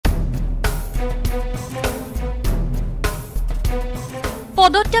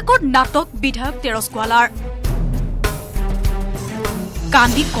পদত্যাগৰ নাটক বিধায়ক তেৰছ গোৱালাৰ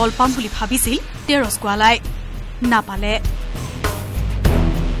কান্দি কলপাম বুলি ভাবিছিল তেৰছ গোৱালাই নাপালে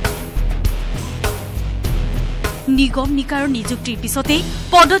নিগম নিকায়ৰ নিযুক্তিৰ পিছতেই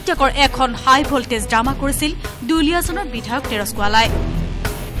পদত্যাগৰ এখন হাই ভোল্টেজ ড্ৰামা কৰিছিল দুলিয়াজনৰ বিধায়ক তেৰছ গোৱালাই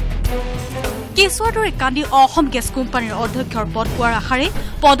কেছুৱাৰ দৰে কান্দি অসম গেছ কোম্পানীৰ অধ্যক্ষৰ পদ পোৱাৰ আশাৰে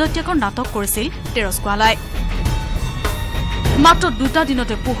পদত্যাগৰ নাটক কৰিছিল তেৰছ গোৱালাই মাত্ৰ 2টা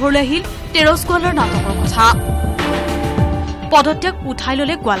দিনতে পোহৰলৈ আহিল তেৰছ গোৱালাৰ নাটকৰ কথা পদত্যাগ উঠাই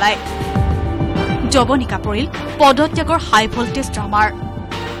ললে গোৱালাই জবনিকা পৰিল পদত্যাগৰ হাই ভোল্টেজ ড্ৰামাৰ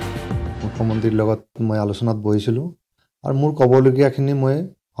মুখ্যমন্ত্ৰীৰ লগত মই আলোচনাত বহিছিলোঁ আৰু মোৰ ক'বলগীয়াখিনি মই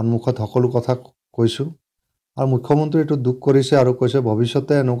সন্মুখত সকলো কথা কৈছোঁ আৰু মুখ্যমন্ত্ৰীয়ে এইটো দুখ কৰিছে আৰু কৈছে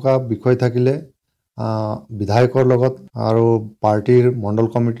ভৱিষ্যতে এনেকুৱা বিষয় থাকিলে বিধায়কৰ লগত আৰু পাৰ্টিৰ মণ্ডল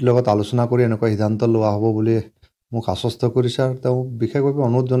কমিটিৰ লগত আলোচনা কৰি এনেকুৱা সিদ্ধান্ত লোৱা হ'ব বুলি মোক আশ্বস্ত কৰিছে আৰু তেওঁ বিশেষভাৱে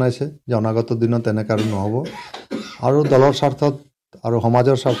অনুৰোধ জনাইছে যে অনাগত দিনত এনেকৈ আৰু নহ'ব আৰু দলৰ স্বাৰ্থত আৰু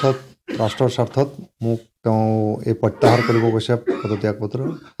সমাজৰ স্বাৰ্থত ৰাষ্ট্ৰৰ স্বাৰ্থত মোক তেওঁ এই প্ৰত্যাহাৰ কৰিব কৈছে পদত্যাগ পত্ৰ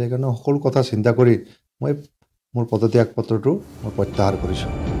সেইকাৰণে সকলো কথা চিন্তা কৰি মই মোৰ পদত্যাগ পত্ৰটো মই প্ৰত্যাহাৰ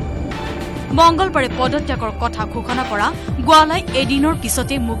কৰিছোঁ মংগলবাৰে পদত্যাগৰ কথা ঘোষণা কৰা গোৱালাই এদিনৰ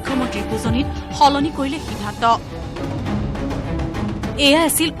পিছতে মুখ্যমন্ত্ৰীৰ বুজনিত সলনি কৰিলে সিদ্ধান্ত এয়া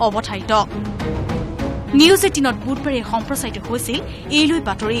আছিল অৱধাৰিত নিউজ 18ত বুধবাৰে সম্প্ৰচাৰিত হৈছিল এইলৈ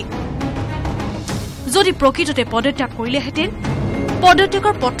বাতৰি যদি প্ৰকৃততে পদত্যাগ কৰিলেহেঁতেন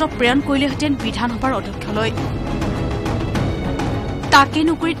পদত্যাগৰ পত্ৰ প্ৰেৰণ কৰিলেহেঁতেন বিধানসভাৰ অধ্যক্ষলৈ তাকে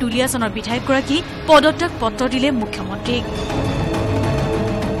নকৰি দুলিয়াজনৰ বিধায়কগৰাকী পদত্যাগ পত্ৰ দিলে মুখ্যমন্ত্ৰীক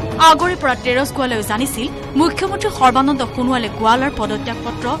আগৰে পৰা তেৰছ গোৱালাইও জানিছিল মুখ্যমন্ত্ৰী সৰ্বানন্দ সোণোৱালে গোৱালাৰ পদত্যাগ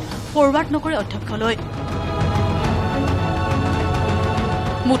পত্ৰ ফৰৱাৰ্ড নকৰে অধ্যক্ষলৈ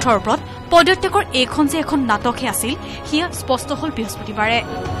মুঠৰ ওপৰত পদত্যাগৰ এইখন যে এখন নাটকহে আছিল সিয়া স্পষ্ট হল বৃহস্পতিবাৰে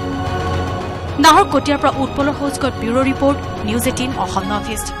নাহৰকটীয়াৰ পৰা উৎপলৰ সৌজগত bureau report news 18 Assam north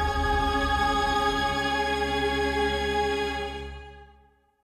east